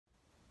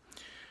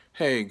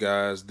Hey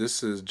guys,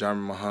 this is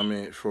Jami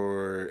Muhammad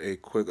for a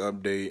quick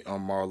update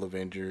on Marvel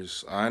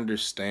Avengers. I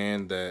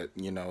understand that,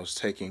 it's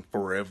taking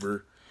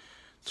forever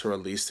to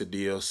release the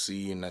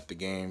DLC and that the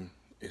game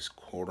is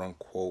quote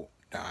unquote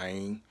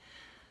dying.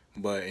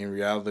 But in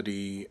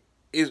reality,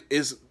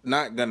 it's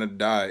not gonna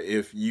die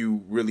if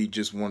you really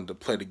just wanted to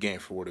play the game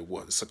for what it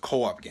was. It's a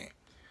co-op game.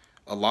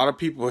 A lot of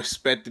people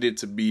expected it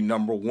to be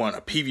number one,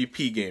 a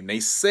PvP game. They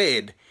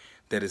said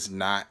that it's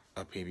not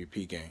a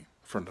PvP game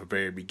from the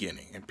very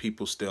beginning, and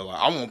people still like,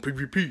 I want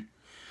PvP.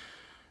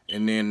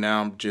 And then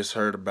now I'm just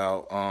heard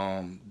about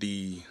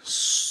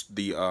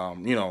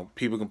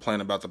people complain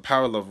about the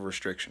power level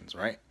restrictions,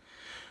 right?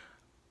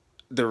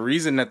 The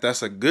reason that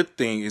that's a good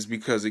thing is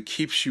because it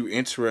keeps you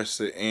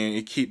interested and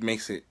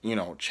makes it,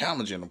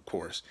 challenging, of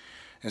course.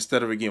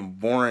 Instead of it getting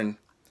boring,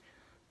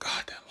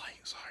 God, that light,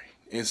 sorry.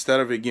 Instead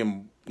of it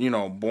getting,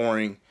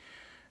 boring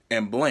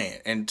and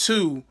bland. And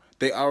two,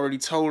 they already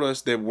told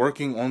us they're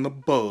working on the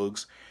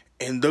bugs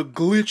and the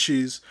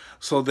glitches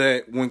so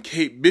that when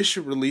Kate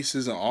Bishop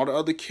releases and all the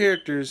other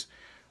characters,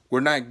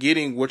 we're not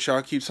getting what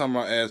y'all keep talking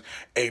about as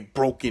a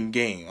broken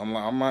game.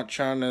 I'm not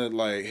trying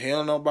to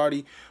hail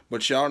nobody,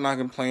 but y'all not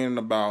complaining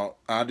about,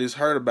 I just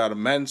heard about it.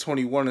 Madden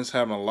 21 is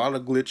having a lot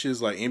of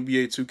glitches, like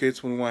NBA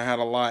 2K21 had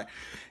a lot.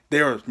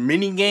 There are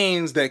many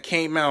games that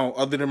came out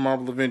other than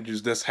Marvel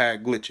Avengers that's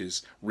had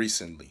glitches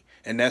recently.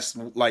 And that's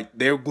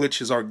their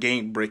glitches are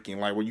game breaking,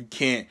 where you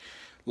can't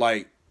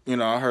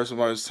I heard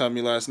somebody was telling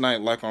me last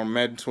night, on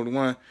Madden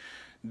 21,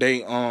 they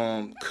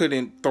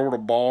couldn't throw the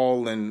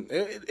ball and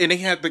they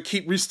had to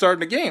keep restarting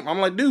the game. I'm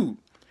like, dude,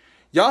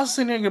 y'all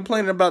sitting here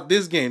complaining about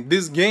this game.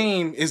 This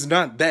game is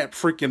not that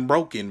freaking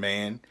broken,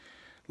 man.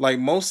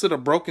 Most of the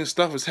broken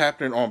stuff is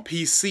happening on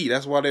PC.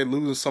 That's why they're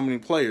losing so many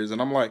players. And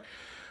I'm like,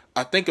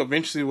 I think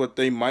eventually what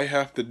they might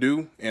have to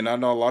do, and I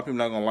know a lot of people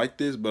not gonna like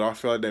this, but I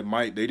feel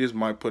like they just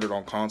might put it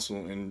on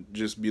console and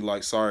just be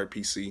like, sorry,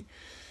 PC.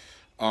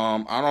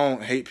 I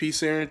don't hate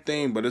PC or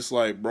anything, but it's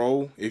like,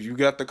 bro, if you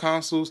got the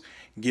consoles,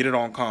 get it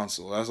on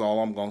console. That's all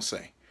I'm gonna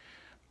say.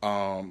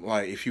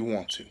 If you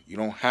want to. You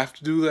don't have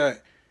to do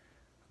that.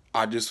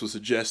 I just would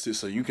suggest it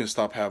so you can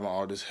stop having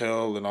all this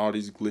hell and all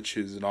these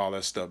glitches and all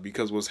that stuff.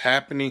 Because what's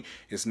happening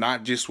is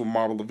not just with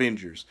Marvel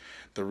Avengers.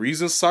 The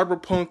reason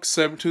Cyberpunk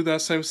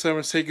 2077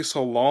 is taking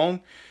so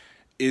long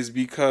is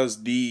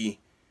because the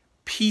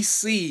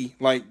PC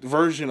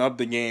version of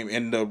the game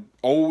and the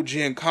old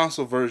gen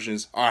console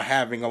versions are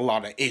having a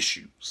lot of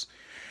issues.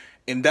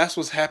 And that's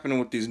what's happening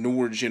with these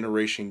newer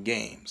generation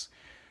games.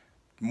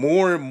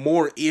 More and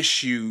more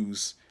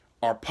issues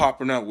are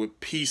popping up with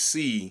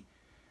PC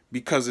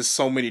because there's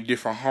so many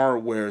different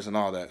hardwares and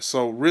all that.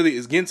 So really,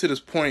 it's getting to this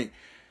point,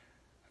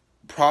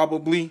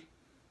 probably,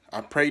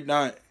 I pray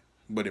not,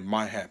 but it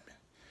might happen,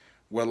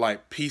 where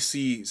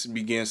PC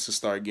begins to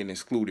start getting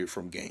excluded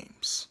from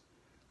games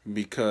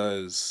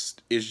because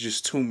it's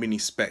just too many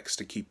specs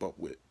to keep up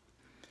with.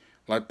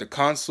 The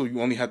console, you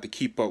only have to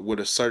keep up with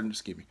a certain,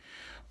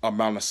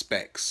 amount of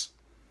specs.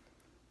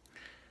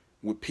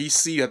 With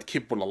PC, you have to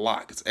keep up with a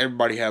lot because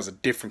everybody has a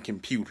different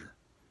computer.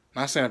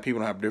 Not saying that people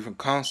don't have different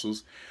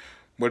consoles,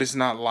 but it's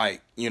not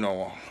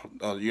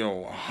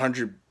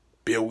 100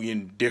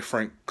 billion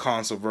different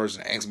console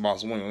versions of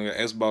Xbox One. You got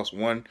Xbox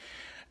One,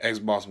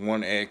 Xbox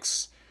One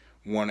X,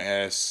 One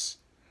S,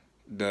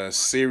 the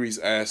Series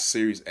S,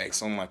 Series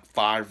X, on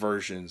 5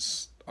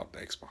 versions of the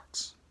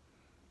Xbox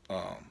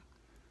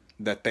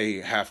that they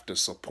have to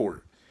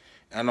support.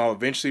 I know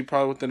eventually,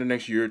 probably within the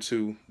next year or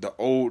two, the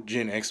old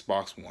gen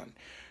Xbox One,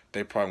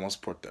 they probably won't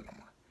support that no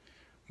more.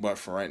 But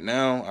for right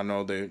now, I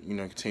know they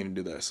continue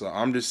to do that. So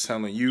I'm just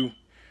telling you,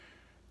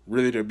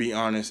 really, to be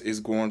honest, it's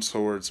going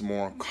towards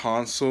more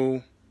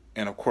console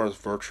and of course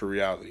virtual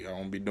reality. I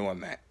won't be doing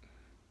that.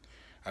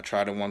 I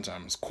tried it one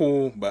time, it's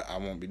cool, but I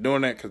won't be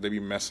doing that because they be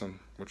messing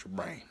with your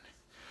brain.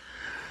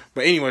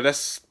 But anyway,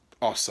 that's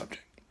off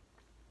subject.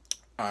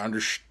 I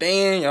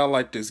understand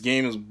y'all this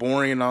game is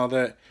boring and all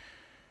that.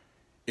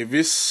 If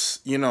it's,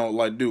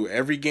 dude,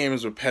 every game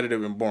is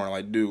repetitive and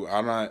boring. Dude,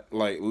 I'm not,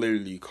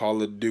 literally,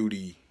 Call of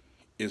Duty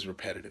is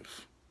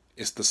repetitive.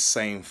 It's the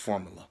same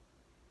formula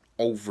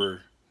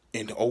over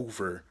and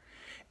over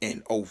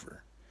and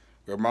over.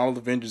 Where Marvel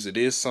Avengers, it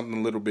is something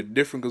a little bit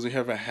different because we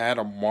haven't had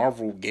a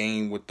Marvel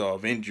game with the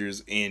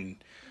Avengers in,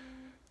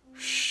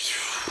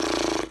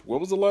 what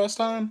was the last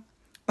time?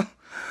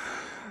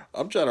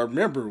 I'm trying to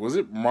remember. Was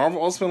it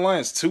Marvel Ultimate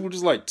Alliance 2, which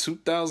is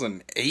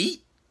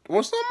 2008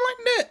 or something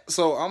like that?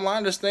 So I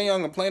understand y'all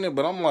complaining,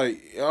 but I'm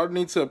y'all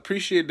need to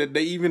appreciate that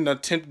they even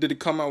attempted to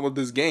come out with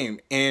this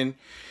game. And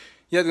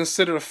you have to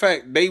consider the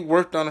fact they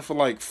worked on it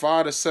for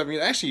 5 to 7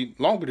 years, actually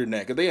longer than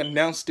that, because they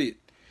announced it.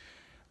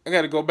 I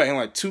got to go back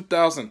in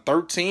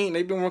 2013.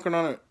 They've been working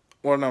on it,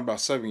 well, not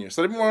about 7 years.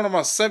 So they've been working on it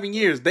about 7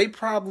 years. They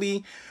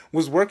probably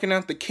was working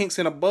out the kinks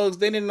and the bugs.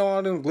 They didn't know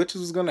all them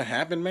glitches was gonna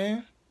happen,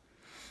 man.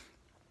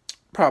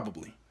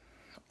 Probably.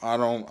 I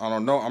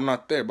don't know. I'm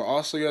not there. But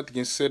also you have to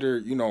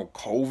consider,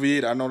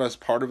 COVID. I know that's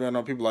part of it. I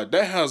know people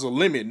that has a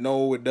limit.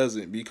 No, it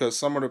doesn't. Because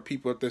some of the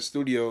people at the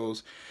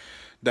studios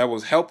that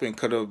was helping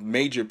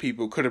major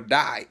people could have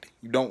died.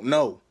 You don't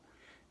know.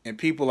 and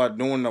people are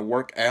doing the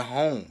work at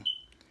home.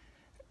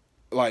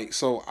 Like,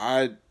 so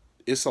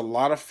it's a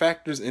lot of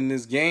factors in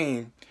this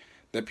game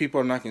that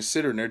people are not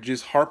considering. They're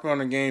just harping on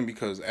the game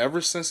because ever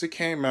since it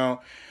came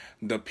out,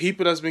 the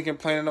people that's been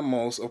complaining the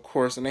most, of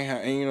course, and we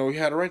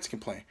had a right to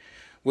complain,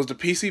 was the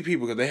PC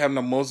people because they have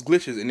the most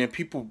glitches, and then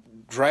people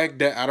drag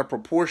that out of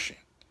proportion.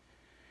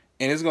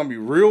 And it's gonna be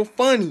real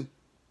funny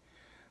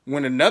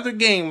when another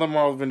game like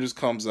Marvels Avengers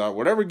comes out,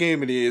 whatever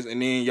game it is,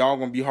 and then y'all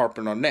gonna be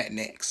harping on that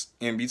next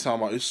and be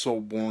talking about it's so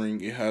boring,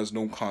 it has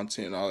no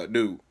content and all that.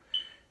 Dude,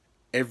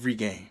 every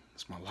game,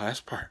 that's my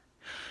last part,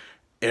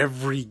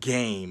 every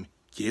game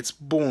gets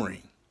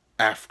boring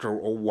after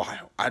a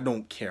while. I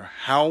don't care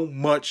how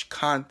much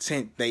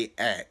content they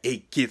add,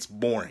 it gets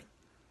boring.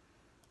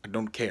 I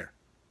don't care.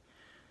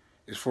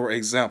 It's, for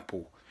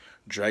example,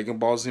 Dragon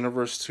Ball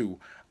Xenoverse 2.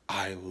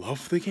 I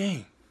love the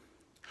game,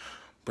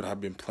 but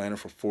I've been playing it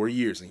for 4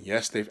 years, and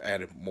yes, they've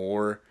added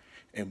more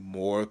and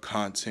more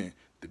content,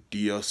 the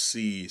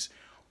DLCs,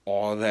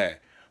 all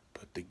that,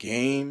 but the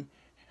game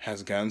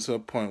has gotten to a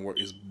point where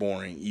it's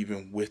boring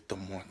even with the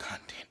more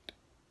content.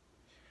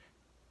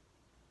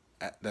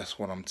 That's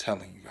what I'm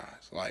telling you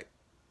guys. Like,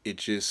 it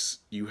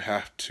just, you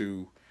have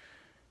to,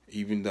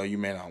 even though you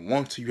may not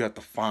want to, you have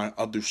to find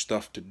other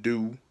stuff to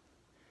do.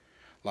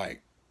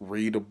 Like,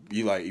 if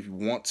you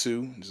want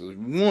to,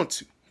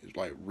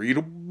 like, read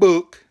a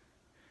book,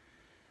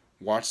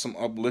 watch some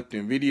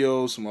uplifting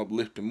videos, some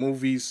uplifting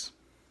movies,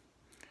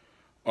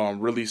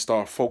 really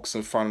start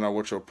focusing, finding out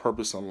what your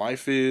purpose in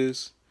life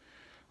is.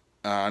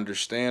 I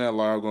understand that a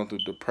lot are going through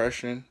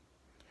depression,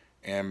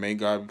 and may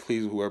God be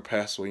pleased with whoever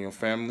passed away in your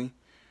family.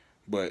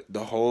 But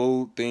the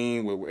whole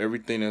thing with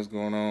everything that's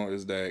going on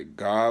is that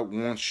God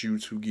wants you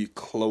to get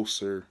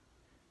closer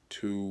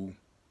to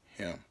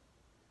Him.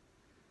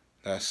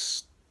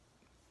 That's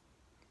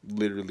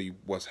literally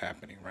what's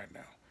happening right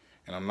now.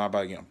 And I'm not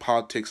about to get in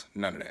politics,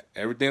 none of that.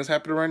 Everything that's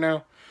happening right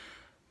now,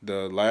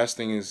 the last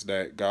thing is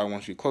that God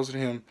wants you closer to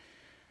Him.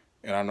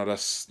 And I know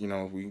that's,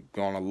 we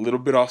gone a little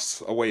bit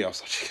away off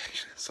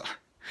subject. Sorry.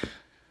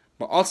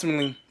 But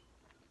ultimately,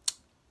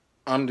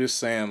 I'm just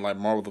saying, like,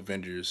 Marvel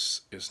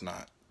Avengers is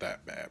not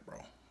that bad, bro.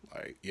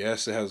 Like,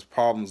 yes, it has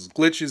problems,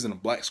 glitches, and a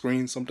black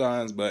screen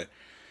sometimes, but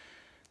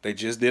they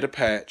just did a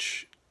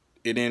patch.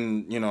 It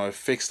didn't, it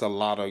fixed a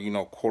lot of,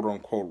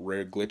 quote-unquote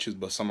rare glitches,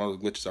 but some of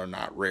those glitches are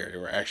not rare. They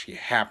were actually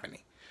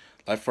happening.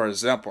 Like, for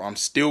example, I'm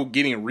still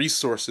getting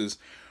resources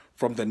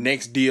from the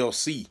next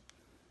DLC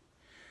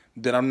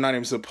that I'm not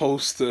even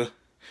supposed to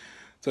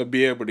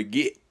be able to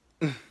get.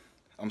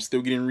 I'm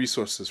still getting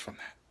resources from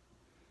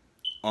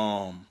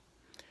that.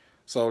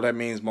 So that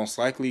means most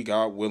likely,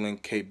 God willing,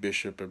 Kate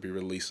Bishop will be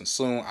releasing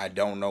soon. I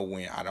don't know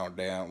when. We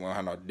don't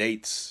have no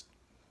dates.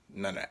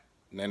 None of that.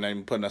 They're not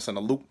even putting us in a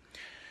loop.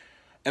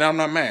 And I'm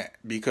not mad,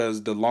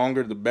 because the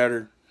longer the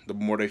better, the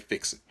more they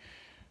fix it.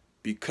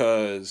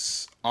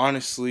 Because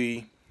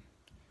honestly,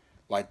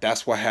 like,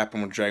 that's what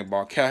happened with Dragon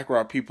Ball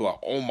Kakarot. People are,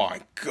 oh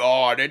my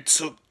God, it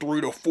took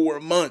 3 to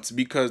 4 months,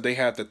 because they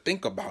had to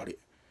think about it.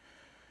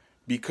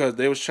 Because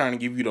they was trying to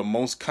give you the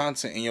most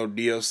content in your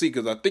DLC.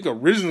 Because I think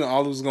originally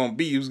all it was going to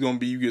be,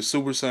 you get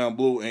Super Saiyan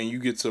Blue and you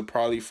get to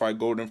probably fight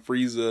Golden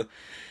Frieza.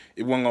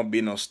 It wasn't going to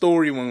be no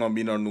story. It wasn't going to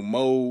be no new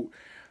mode.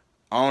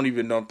 I don't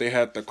even know if they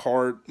had the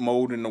card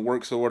mode in the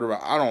works or whatever.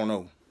 I don't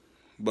know.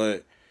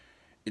 But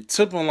it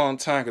took them a long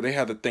time because they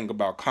had to think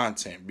about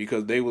content.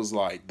 Because they was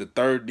like, the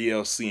third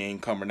DLC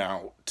ain't coming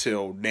out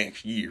till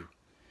next year.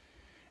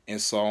 And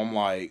so I'm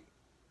like,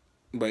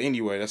 but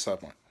anyway, that's our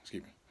point.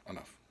 Excuse me.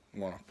 Enough. I'm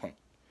going off point.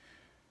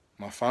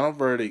 My final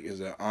verdict is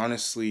that,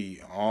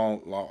 honestly,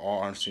 all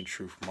honesty and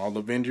truth, Marvel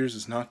Avengers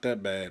is not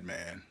that bad,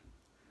 man.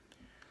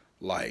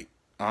 Like,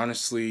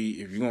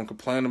 honestly, if you're going to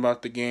complain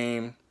about the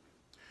game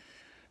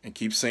and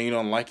keep saying you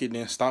don't like it,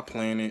 then stop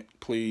playing it,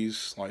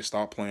 please. Like,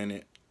 stop playing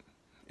it.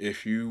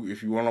 If you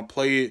want to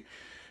play it,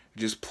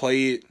 just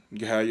play it.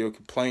 You have your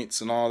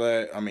complaints and all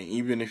that. I mean,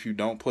 even if you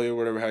don't play it or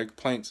whatever, have your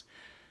complaints,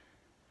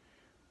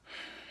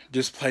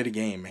 just play the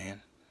game,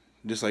 man.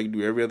 Just like you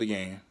do every other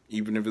game.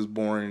 Even if it's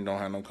boring and don't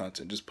have no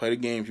content. Just play the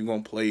game if you're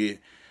going to play it.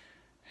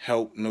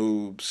 Help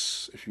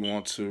noobs if you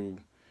want to.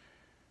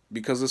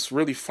 Because it's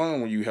really fun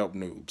when you help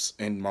noobs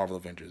in Marvel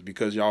Avengers.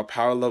 Because y'all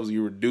power levels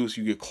you reduce,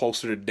 you get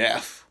closer to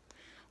death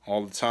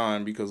all the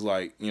time. Because,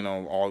 like,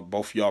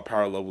 both of y'all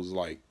power levels,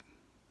 like,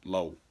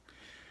 low.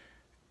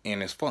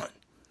 And it's fun.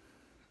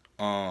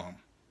 And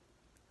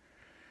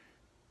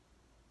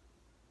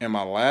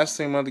my last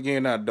thing about the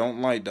game that I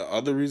don't like, the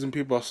other reason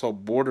people are so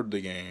bored of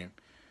the game,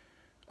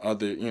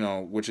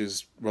 which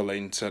is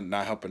relating to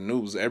not helping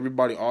noobs.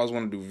 Everybody always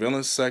want to do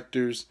villain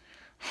sectors,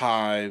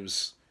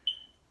 hives,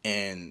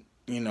 and,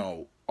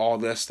 all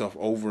that stuff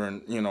over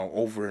and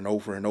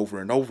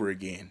over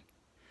again.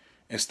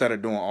 Instead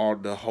of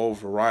doing the whole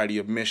variety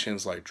of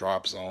missions like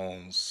drop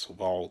zones,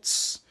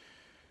 vaults,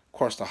 of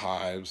course the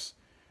hives,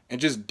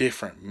 and just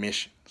different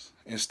missions.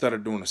 Instead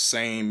of doing the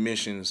same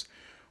missions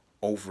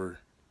over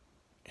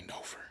and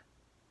over.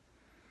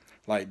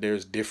 Like,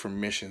 there's different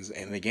missions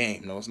in the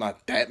game. No, it's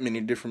not that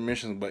many different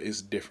missions, but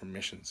it's different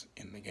missions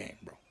in the game,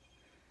 bro.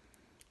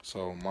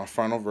 So my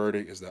final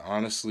verdict is that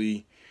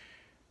honestly,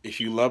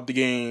 if you love the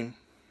game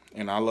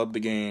and I love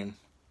the game,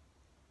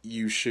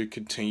 you should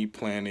continue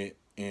playing it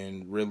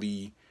and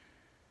really,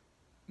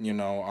 you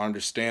know, I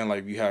understand like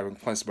if you having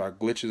complaints about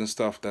glitches and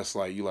stuff that's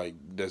like you like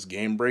that's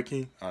game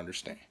breaking, I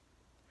understand.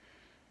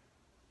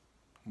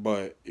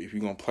 But if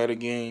you're gonna play the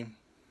game,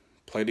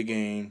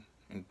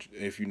 and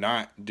if you're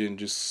not, then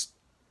just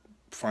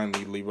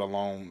finally leave it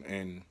alone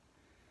and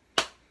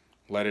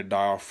let it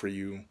die off for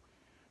you.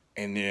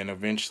 And then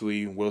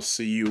eventually we'll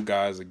see you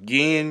guys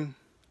again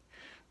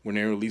when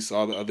they release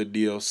all the other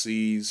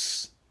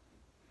DLCs.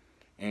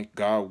 And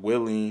God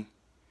willing,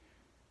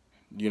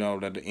 you know,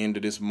 at the end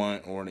of this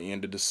month or the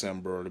end of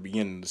December or the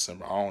beginning of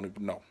December. I don't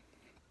even know.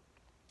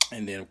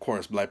 And then, of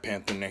course, Black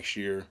Panther next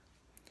year.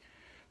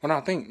 Well, no,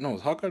 I think, no,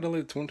 is Hawkeye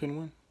delayed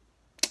 2021?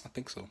 I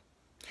think so.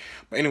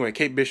 But anyway,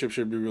 Kate Bishop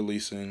should be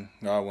releasing,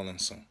 God willing,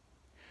 soon.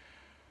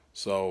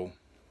 So,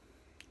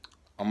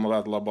 I'm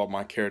about to love about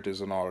my characters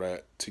and all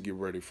that to get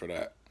ready for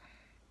that.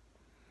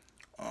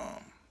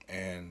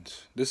 And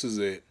this is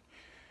it.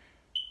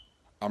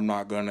 I'm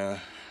not going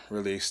to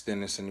really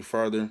extend this any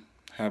further.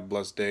 Have a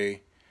blessed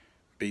day.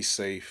 Be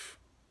safe.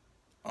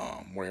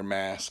 Wear a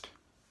mask.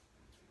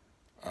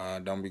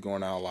 Don't be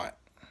going out a lot.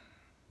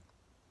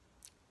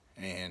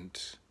 And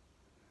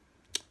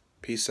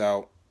peace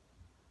out.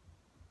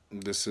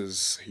 This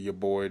is your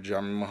boy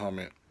Jami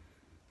Muhammad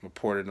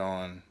reported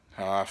on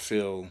how I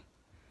feel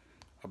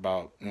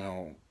about, you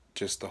know,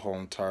 just the whole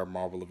entire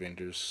Marvel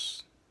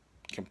Avengers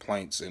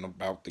complaints and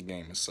about the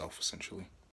game itself, essentially.